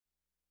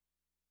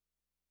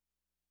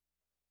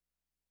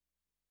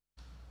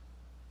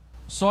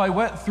So I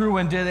went through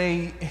and did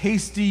a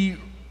hasty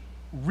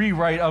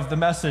rewrite of the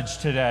message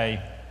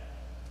today.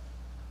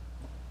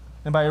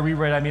 And by a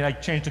rewrite, I mean I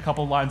changed a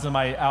couple lines in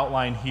my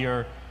outline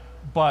here.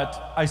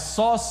 But I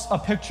saw a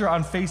picture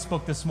on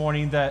Facebook this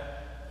morning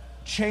that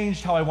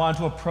changed how I wanted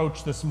to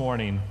approach this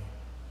morning.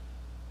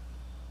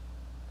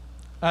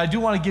 I do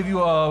want to give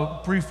you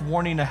a brief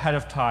warning ahead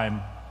of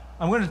time.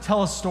 I'm going to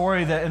tell a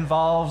story that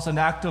involves an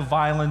act of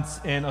violence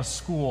in a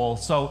school.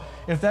 So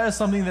if that is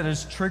something that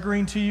is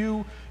triggering to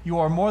you, you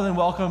are more than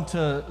welcome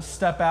to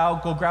step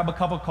out, go grab a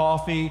cup of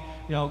coffee.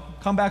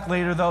 Come back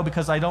later though,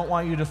 because I don't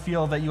want you to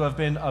feel that you have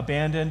been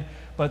abandoned.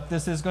 But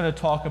this is going to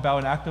talk about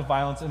an act of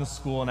violence in a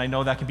school, and I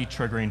know that can be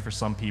triggering for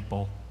some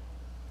people.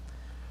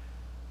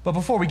 But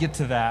before we get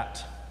to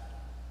that,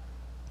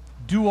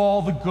 do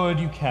all the good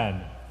you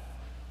can,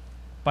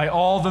 by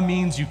all the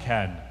means you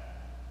can,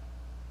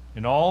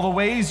 in all the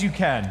ways you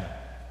can,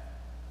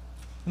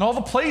 in all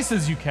the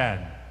places you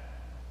can,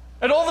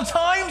 at all the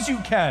times you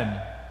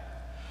can,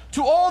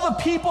 to all the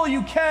people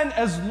you can,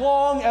 as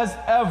long as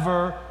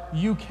ever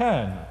you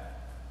can.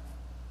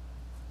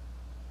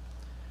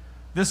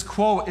 This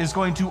quote is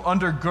going to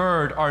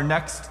undergird our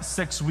next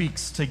 6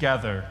 weeks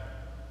together.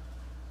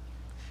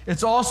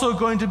 It's also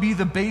going to be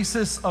the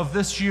basis of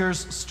this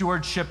year's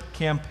stewardship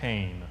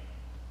campaign.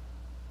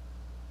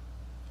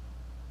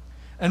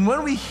 And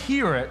when we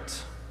hear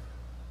it,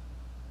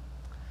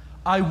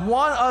 I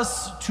want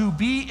us to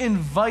be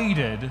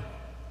invited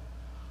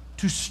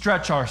to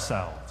stretch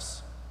ourselves.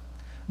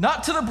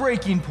 Not to the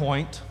breaking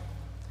point,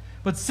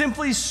 but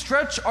simply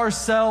stretch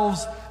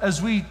ourselves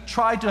as we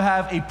try to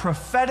have a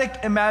prophetic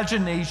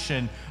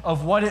imagination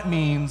of what it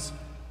means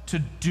to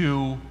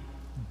do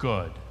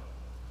good.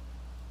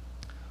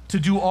 To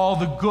do all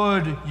the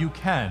good you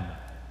can,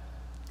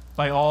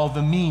 by all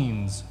the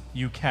means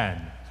you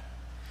can,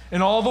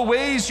 in all the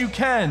ways you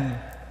can,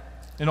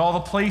 in all the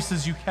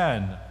places you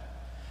can,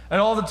 at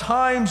all the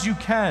times you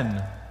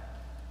can,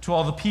 to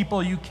all the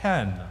people you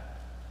can,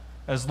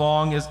 as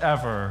long as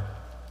ever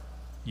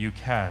you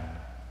can.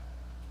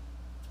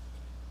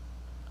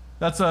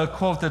 That's a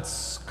quote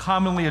that's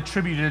commonly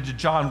attributed to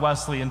John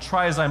Wesley, and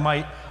try as I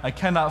might, I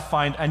cannot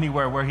find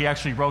anywhere where he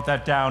actually wrote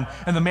that down.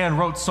 And the man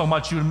wrote so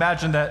much, you would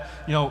imagine that,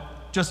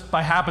 just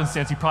by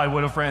happenstance, he probably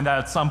would have written that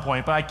at some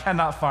point, but I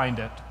cannot find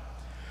it.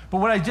 But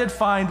what I did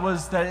find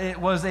was that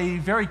it was a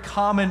very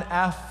common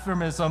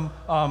aphorism,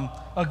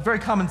 a very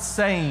common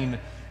saying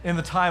in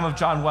the time of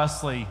John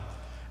Wesley.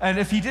 And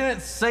if he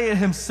didn't say it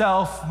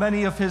himself,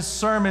 many of his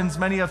sermons,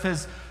 many of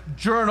his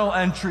journal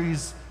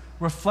entries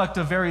reflect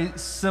a very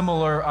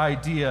similar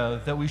idea,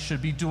 that we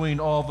should be doing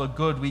all the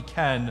good we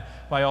can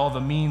by all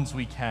the means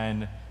we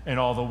can, in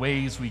all the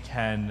ways we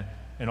can,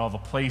 in all the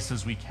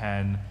places we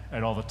can,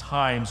 at all the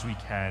times we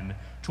can,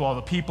 to all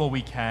the people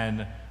we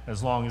can,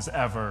 as long as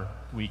ever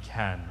we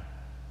can.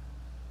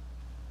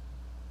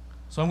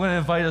 So I'm going to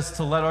invite us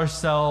to let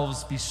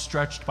ourselves be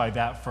stretched by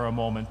that for a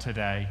moment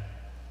today.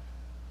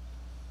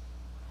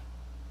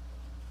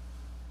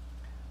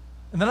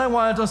 And then I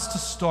wanted us to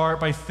start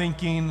by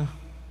thinking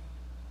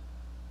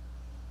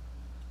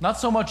not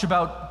so much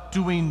about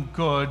doing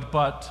good,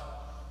 but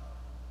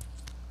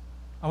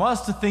I want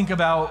us to think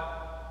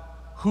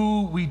about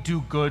who we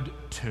do good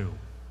to.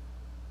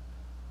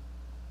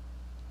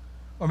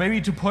 Or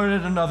maybe to put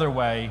it another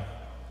way,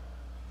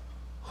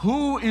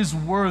 who is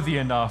worthy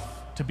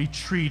enough to be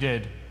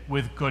treated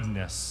with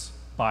goodness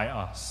by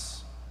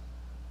us?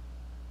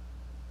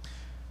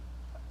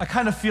 I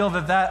kind of feel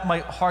that that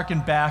might harken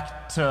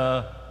back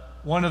to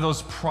one of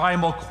those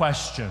primal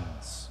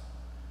questions.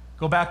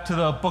 Go back to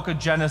the book of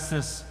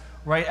Genesis,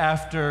 right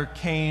after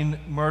Cain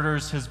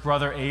murders his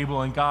brother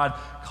Abel, and God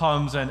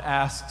comes and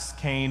asks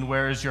Cain,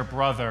 "Where is your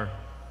brother?"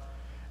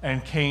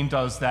 And Cain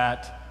does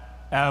that,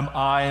 "Am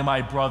I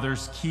my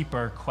brother's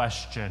keeper?"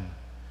 question.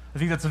 I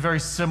think that's a very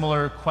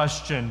similar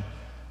question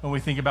when we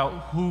think about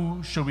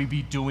who should we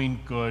be doing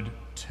good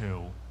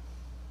to.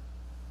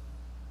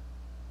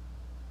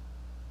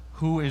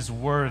 Who is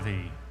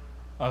worthy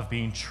of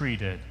being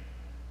treated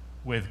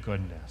with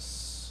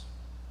goodness?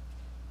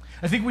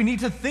 I think we need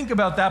to think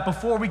about that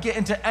before we get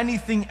into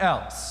anything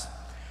else.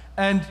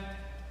 And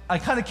I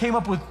kind of came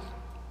up with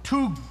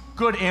two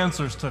good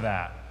answers to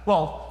that.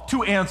 Well,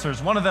 two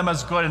answers. One of them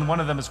is good and one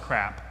of them is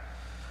crap.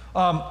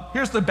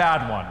 Here's the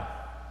bad one.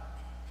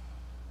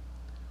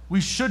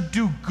 We should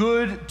do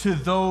good to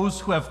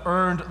those who have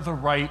earned the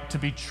right to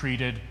be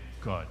treated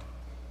good.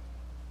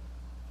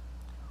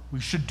 We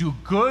should do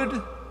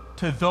good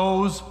to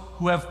those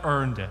who have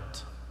earned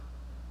it.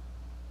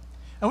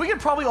 And we can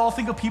probably all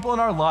think of people in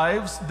our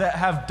lives that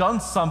have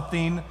done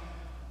something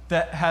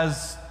that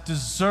has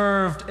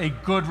deserved a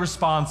good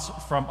response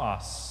from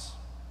us.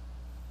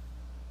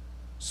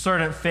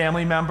 Certain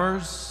family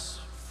members,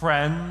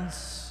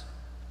 friends,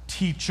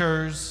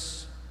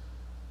 teachers,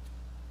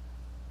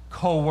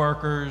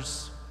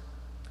 co-workers,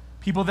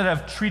 people that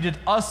have treated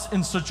us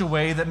in such a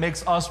way that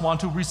makes us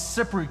want to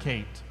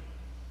reciprocate.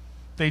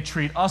 They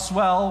treat us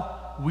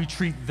well, we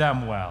treat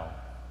them well.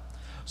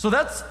 So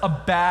that's a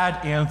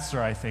bad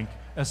answer, I think,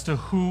 as to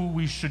who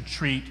we should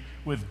treat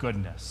with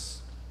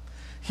goodness.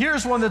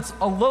 Here's one that's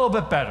a little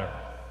bit better.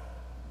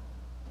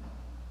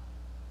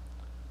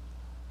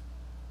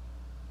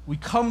 We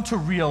come to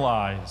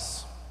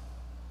realize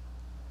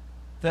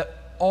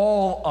that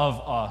all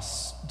of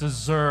us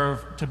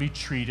deserve to be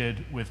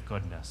treated with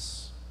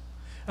goodness.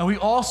 And we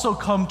also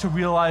come to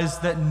realize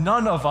that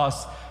none of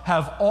us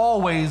have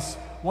always,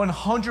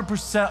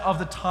 100% of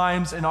the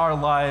times in our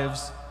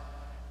lives,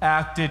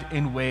 acted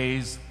in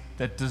ways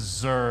that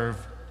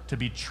deserve to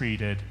be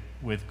treated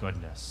with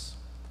goodness.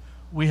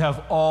 We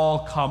have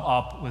all come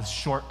up with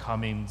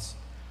shortcomings.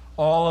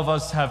 All of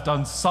us have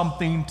done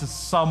something to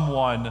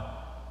someone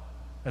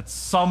at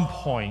some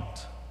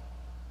point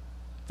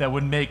that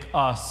would make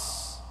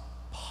us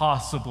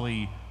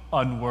possibly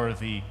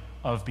unworthy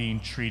of being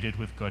treated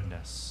with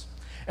goodness.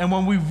 And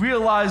when we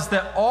realize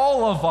that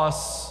all of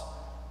us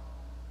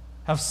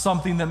have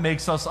something that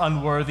makes us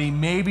unworthy,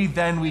 maybe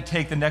then we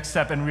take the next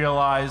step and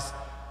realize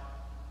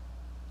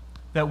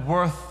that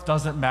worth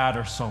doesn't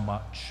matter so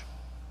much.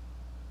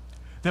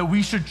 That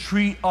we should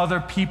treat other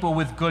people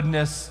with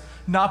goodness,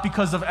 not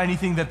because of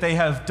anything that they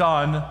have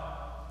done,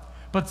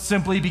 but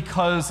simply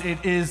because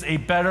it is a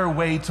better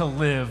way to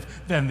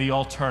live than the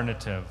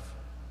alternative.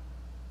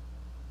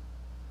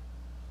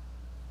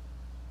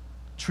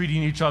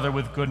 Treating each other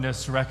with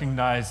goodness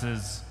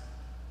recognizes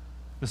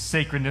the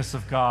sacredness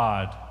of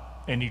God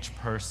in each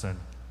person.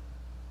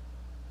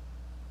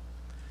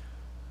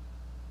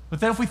 But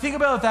then if we think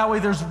about it that way,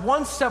 there's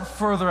one step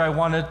further I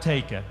want to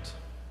take it.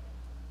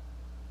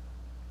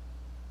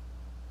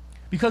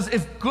 Because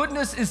if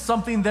goodness is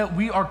something that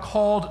we are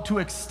called to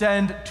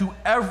extend to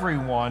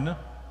everyone,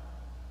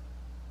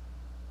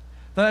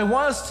 then I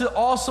want us to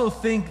also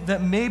think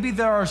that maybe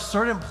there are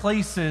certain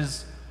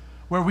places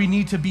where we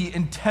need to be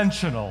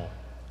intentional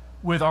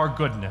with our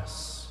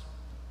goodness.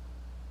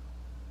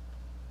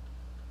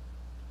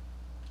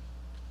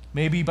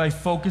 Maybe by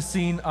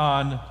focusing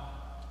on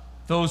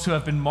those who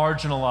have been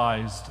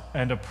marginalized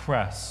and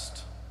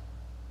oppressed.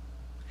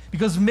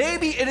 Because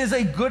maybe it is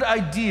a good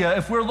idea,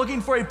 if we're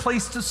looking for a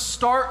place to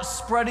start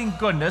spreading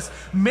goodness,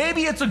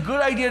 maybe it's a good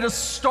idea to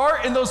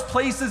start in those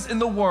places in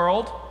the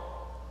world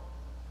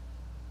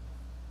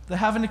that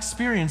haven't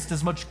experienced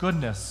as much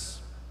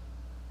goodness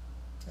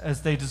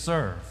as they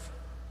deserve.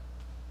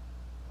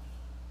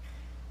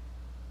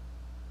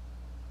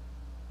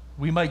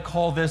 We might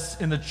call this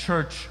in the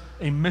church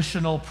a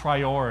missional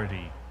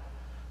priority,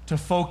 to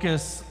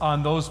focus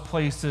on those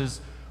places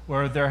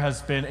where there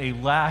has been a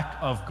lack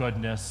of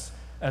goodness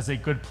as a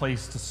good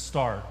place to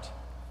start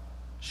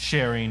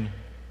sharing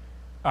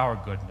our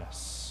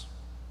goodness.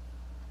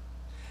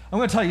 I'm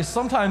going to tell you,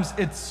 sometimes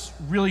it's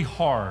really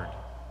hard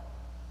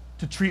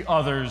to treat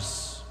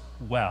others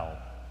well,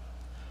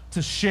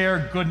 to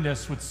share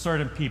goodness with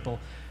certain people.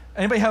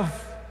 Anybody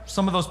have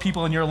some of those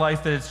people in your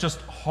life that it's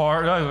just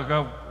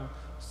hard?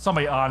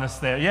 Somebody honest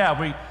there.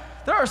 Yeah,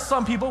 there are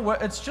some people where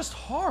it's just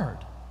hard.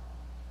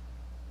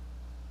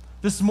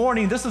 This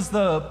morning, this is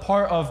the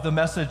part of the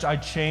message I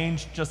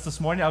changed just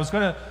this morning. I was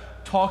going to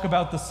talk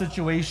about the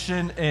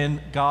situation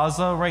in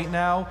Gaza right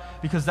now,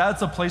 because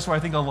that's a place where I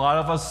think a lot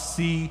of us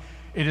see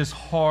it is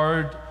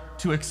hard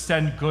to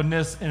extend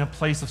goodness in a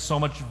place of so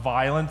much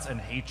violence and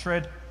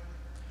hatred.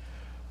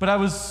 But I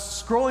was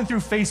scrolling through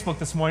Facebook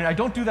this morning. I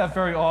don't do that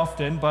very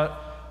often,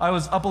 but I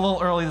was up a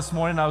little early this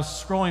morning, and I was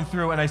scrolling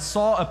through, and I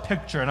saw a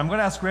picture, and I'm going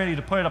to ask Randy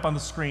to put it up on the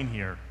screen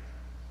here.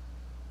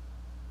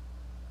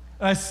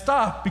 And I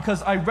stopped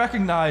because I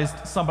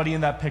recognized somebody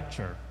in that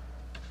picture.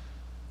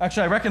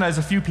 Actually, I recognized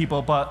a few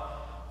people, but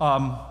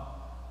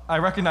I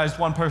recognized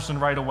one person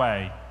right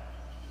away.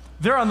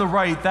 There on the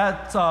right,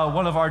 that's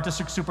one of our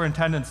district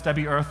superintendents,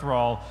 Debbie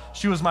Earthroll.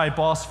 She was my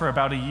boss for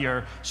about a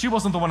year. She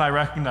wasn't the one I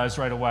recognized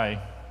right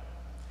away.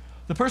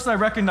 The person I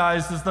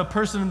recognized is the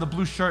person in the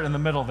blue shirt in the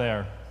middle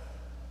there.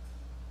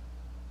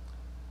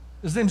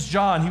 His name's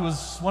John. He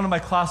was one of my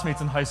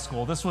classmates in high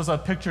school. This was a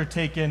picture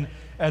taken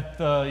at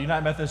the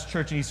United Methodist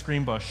Church in East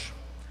Greenbush.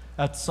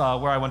 That's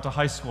where I went to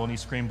high school, in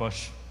East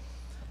Greenbush.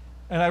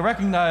 And I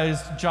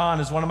recognized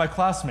John as one of my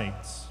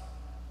classmates.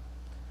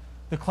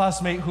 The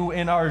classmate who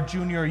in our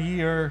junior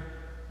year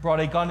brought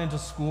a gun into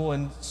school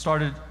and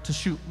started to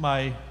shoot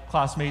my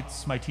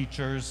classmates, my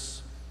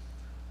teachers.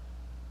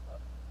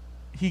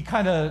 He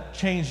kind of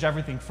changed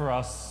everything for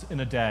us in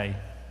a day.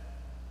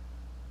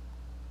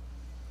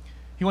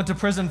 He went to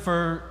prison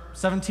for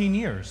 17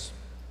 years.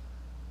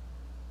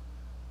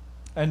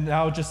 And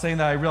now just saying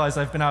that, I realize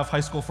I've been out of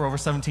high school for over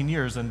 17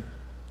 years, and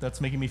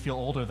that's making me feel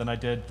older than I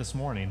did this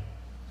morning.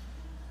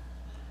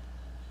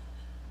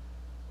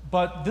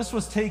 But this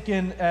was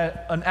taken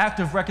at an act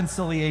of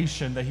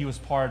reconciliation that he was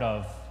part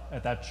of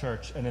at that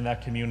church and in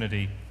that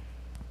community.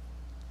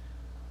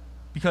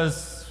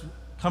 Because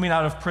coming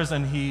out of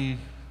prison, he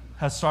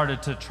has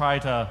started to try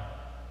to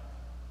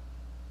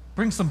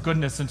bring some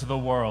goodness into the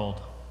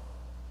world.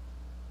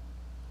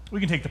 We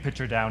can take the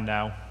picture down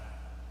now.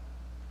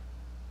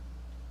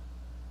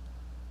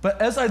 But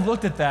as I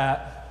looked at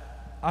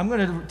that, I'm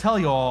going to tell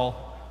you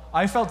all,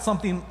 I felt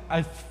something,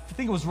 I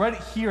think it was right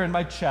here in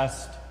my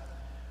chest,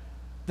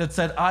 that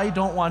said, I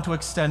don't want to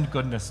extend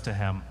goodness to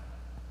him.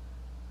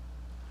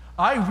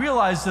 I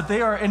realize that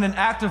they are in an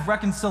act of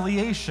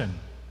reconciliation.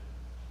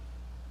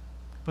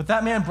 But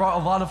that man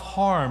brought a lot of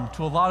harm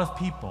to a lot of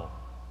people.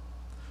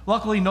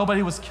 Luckily,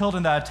 nobody was killed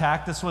in that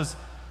attack. This was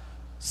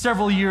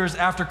several years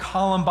after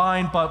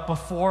Columbine, but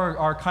before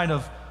our kind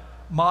of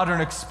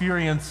modern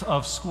experience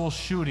of school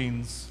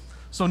shootings.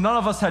 So none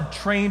of us had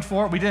trained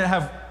for it. We didn't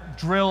have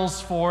drills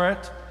for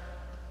it.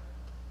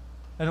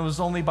 And it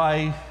was only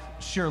by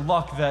sheer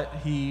luck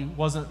that he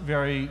wasn't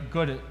very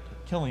good at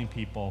killing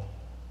people.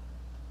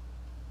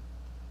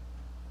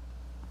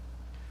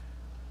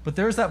 But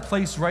there's that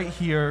place right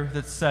here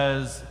that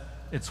says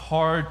it's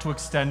hard to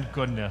extend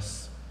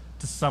goodness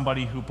to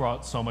somebody who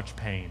brought so much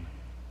pain.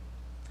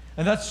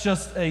 And that's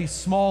just a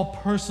small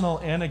personal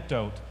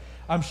anecdote.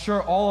 I'm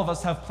sure all of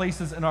us have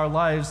places in our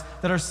lives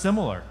that are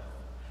similar,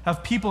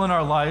 have people in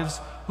our lives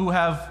who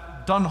have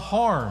done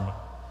harm,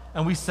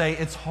 and we say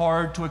it's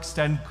hard to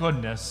extend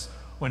goodness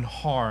when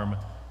harm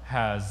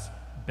has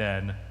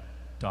been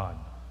done.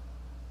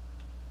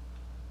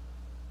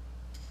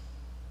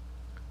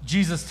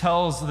 Jesus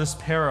tells this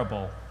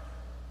parable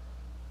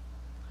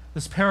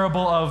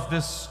of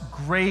this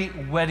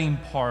great wedding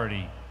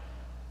party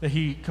that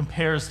he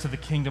compares to the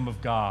kingdom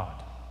of God.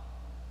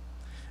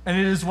 And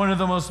it is one of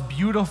the most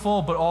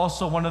beautiful, but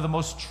also one of the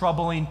most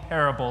troubling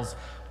parables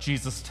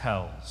Jesus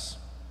tells.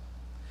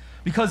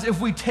 Because if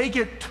we take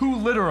it too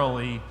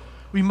literally,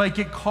 we might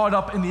get caught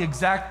up in the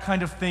exact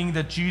kind of thing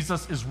that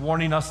Jesus is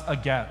warning us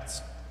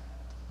against.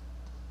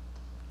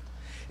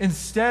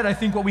 Instead, I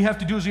think what we have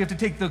to do is we have to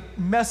take the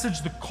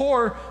message, the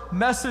core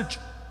message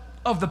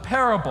of the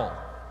parable,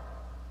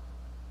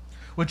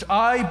 which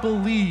I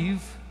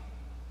believe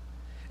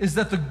is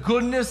that the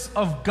goodness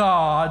of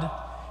God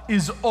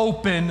is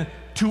open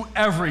to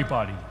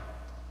everybody.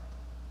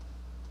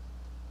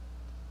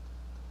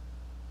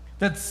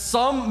 That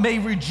some may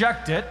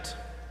reject it,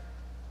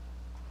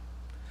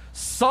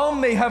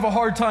 some may have a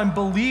hard time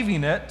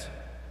believing it.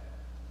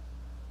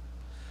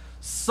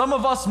 Some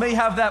of us may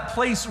have that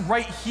place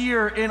right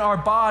here in our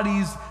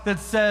bodies that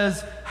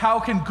says, how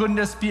can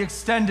goodness be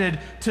extended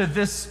to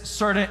this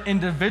certain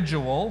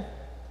individual?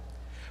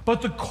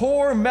 But the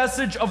core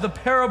message of the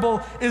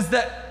parable is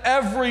that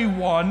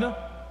everyone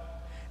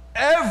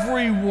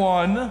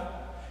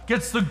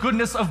gets the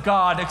goodness of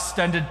God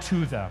extended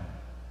to them.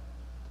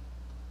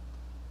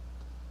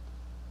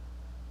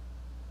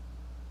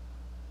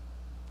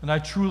 And I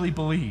truly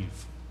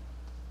believe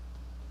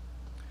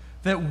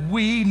that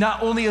we,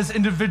 not only as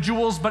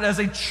individuals, but as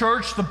a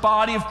church, the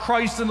body of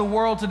Christ in the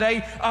world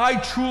today, I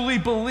truly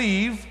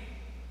believe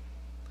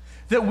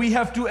that we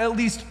have to at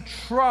least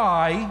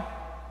try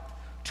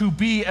to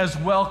be as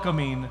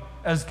welcoming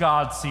as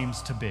God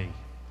seems to be.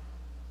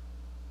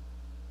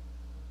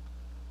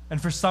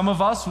 And for some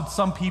of us, with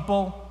some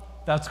people,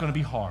 that's going to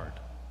be hard.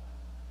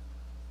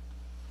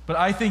 But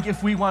I think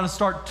if we want to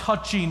start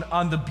touching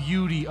on the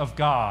beauty of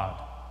God,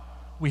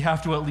 we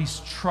have to at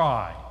least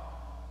try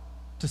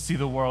to see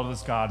the world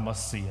as God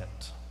must see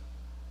it.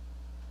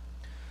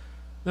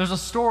 There's a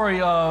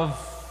story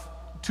of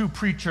two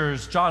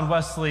preachers, John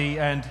Wesley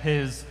and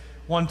his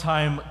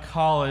one-time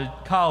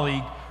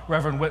colleague,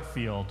 Reverend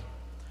Whitefield.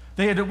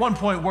 They had at one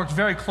point worked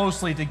very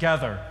closely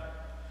together.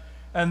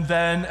 And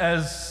then,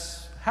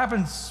 as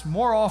happens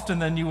more often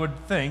than you would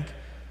think,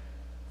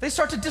 they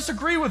start to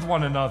disagree with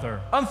one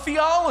another on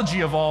theology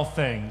of all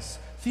things.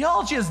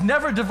 Theology has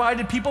never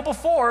divided people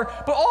before,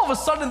 but all of a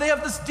sudden they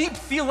have this deep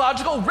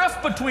theological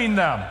rift between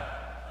them.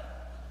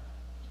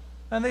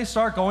 And they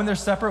start going their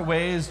separate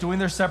ways, doing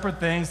their separate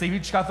things. They've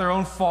each got their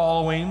own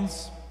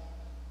followings.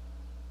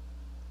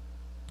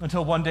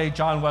 Until one day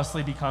John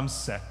Wesley becomes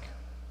sick,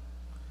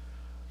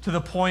 to the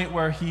point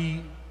where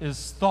he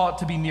is thought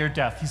to be near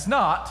death. He's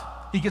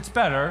not. He gets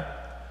better.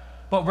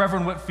 But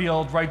Reverend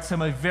Whitefield writes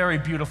him a very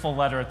beautiful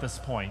letter at this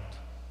point.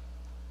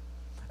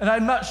 And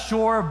I'm not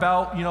sure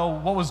about,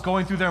 what was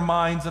going through their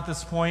minds at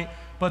this point,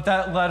 but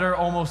that letter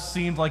almost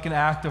seemed like an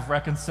act of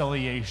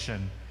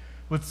reconciliation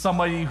with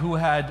somebody who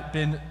had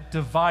been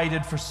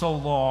divided for so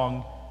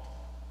long,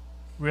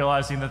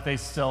 realizing that they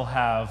still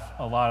have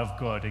a lot of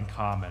good in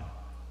common.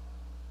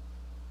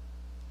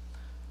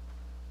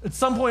 At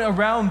some point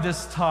around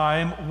this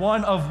time,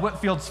 one of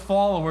Whitefield's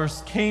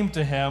followers came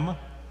to him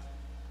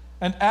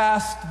and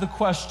asked the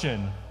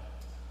question,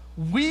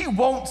 "We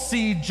won't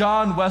see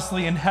John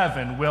Wesley in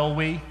heaven, will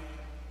we?"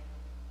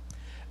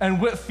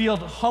 And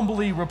Whitefield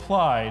humbly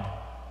replied,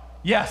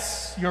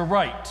 "Yes, you're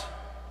right.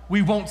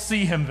 We won't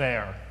see him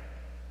there.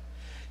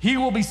 He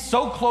will be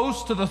so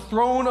close to the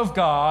throne of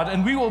God,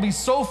 and we will be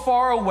so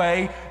far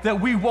away that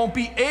we won't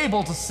be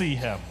able to see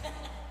him."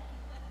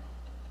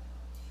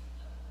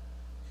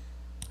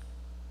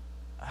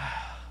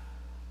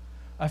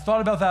 I've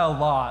thought about that a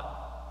lot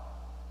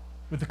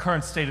with the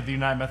current state of the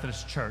United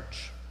Methodist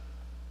Church.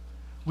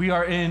 We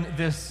are in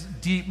this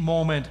deep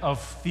moment of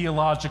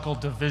theological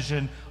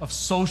division, of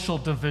social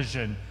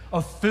division,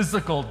 of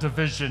physical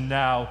division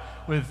now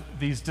with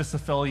these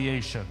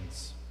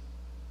disaffiliations.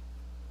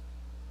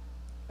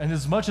 And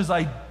as much as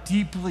I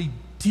deeply,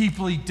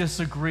 deeply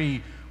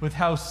disagree with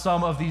how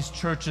some of these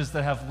churches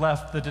that have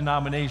left the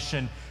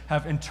denomination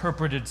have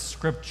interpreted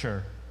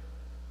Scripture,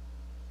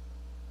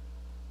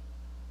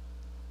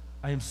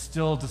 I am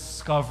still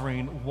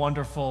discovering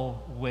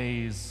wonderful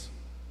ways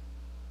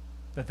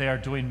that they are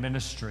doing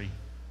ministry,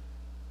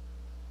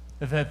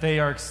 that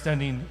they are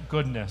extending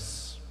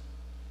goodness.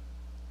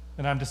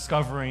 And I'm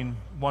discovering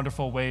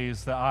wonderful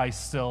ways that I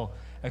still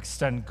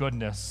extend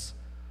goodness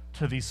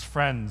to these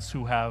friends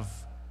who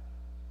have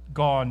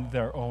gone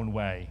their own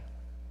way.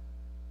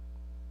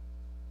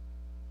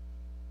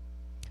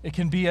 It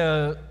can be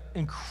an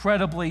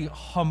incredibly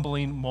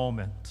humbling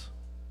moment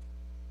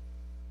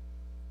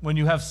when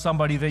you have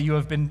somebody that you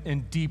have been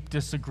in deep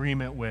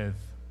disagreement with,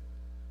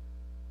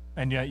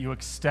 and yet you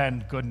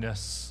extend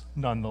goodness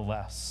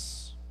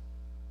nonetheless.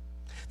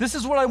 This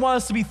is what I want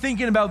us to be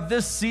thinking about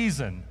this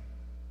season,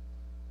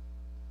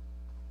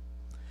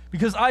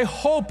 because I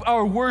hope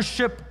our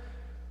worship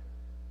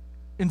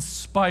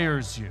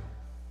inspires you.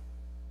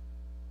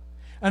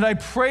 And I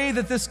pray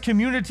that this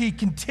community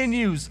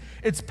continues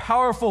its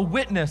powerful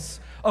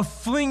witness of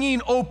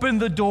flinging open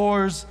the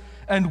doors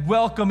and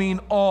welcoming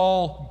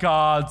all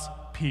God's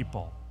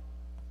people.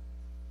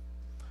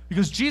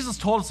 Because Jesus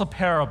told us a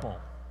parable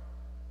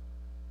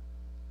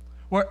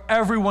where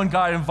everyone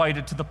got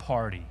invited to the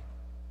party.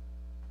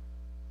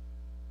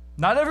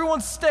 Not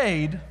everyone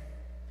stayed,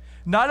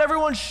 not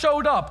everyone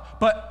showed up,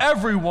 but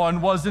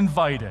everyone was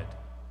invited.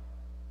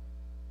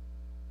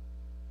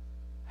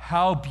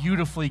 How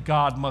beautifully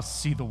God must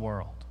see the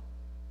world.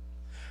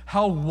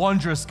 How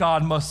wondrous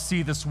God must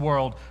see this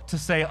world to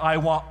say, I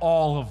want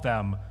all of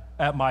them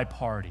at my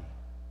party.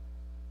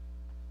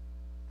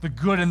 The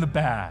good and the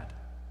bad,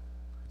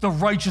 the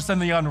righteous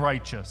and the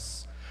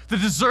unrighteous, the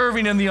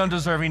deserving and the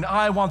undeserving.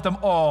 I want them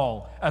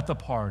all at the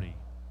party.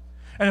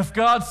 And if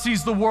God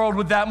sees the world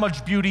with that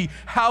much beauty,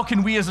 how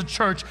can we as a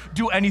church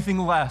do anything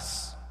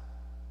less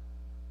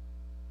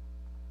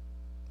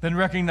than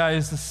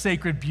recognize the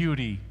sacred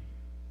beauty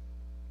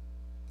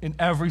in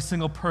every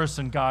single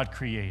person God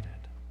created,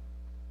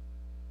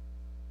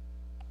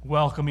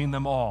 welcoming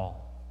them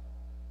all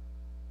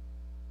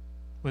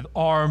with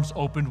arms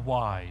opened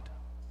wide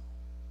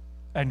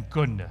and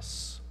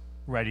goodness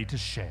ready to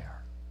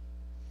share.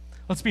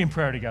 Let's be in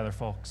prayer together,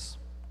 folks.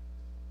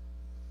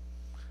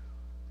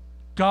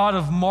 God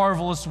of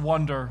marvelous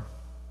wonder,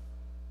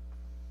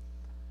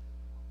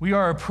 we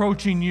are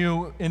approaching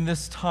you in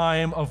this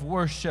time of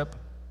worship,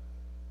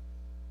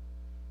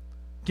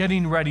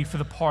 getting ready for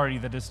the party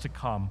that is to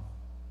come.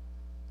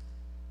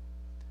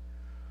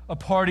 A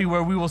party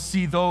where we will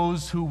see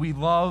those who we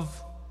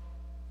love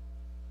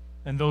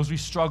and those we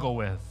struggle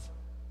with.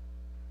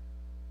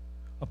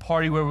 A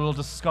party where we will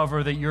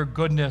discover that your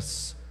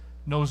goodness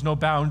knows no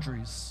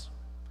boundaries.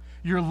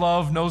 Your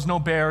love knows no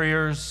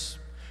barriers.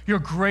 Your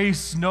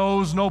grace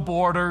knows no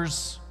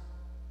borders.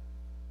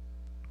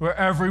 Where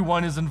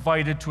everyone is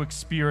invited to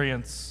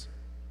experience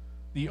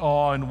the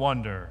awe and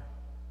wonder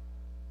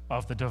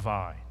of the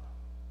divine.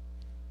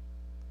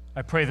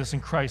 I pray this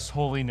in Christ's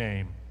holy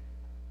name.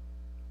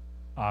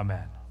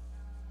 Amen.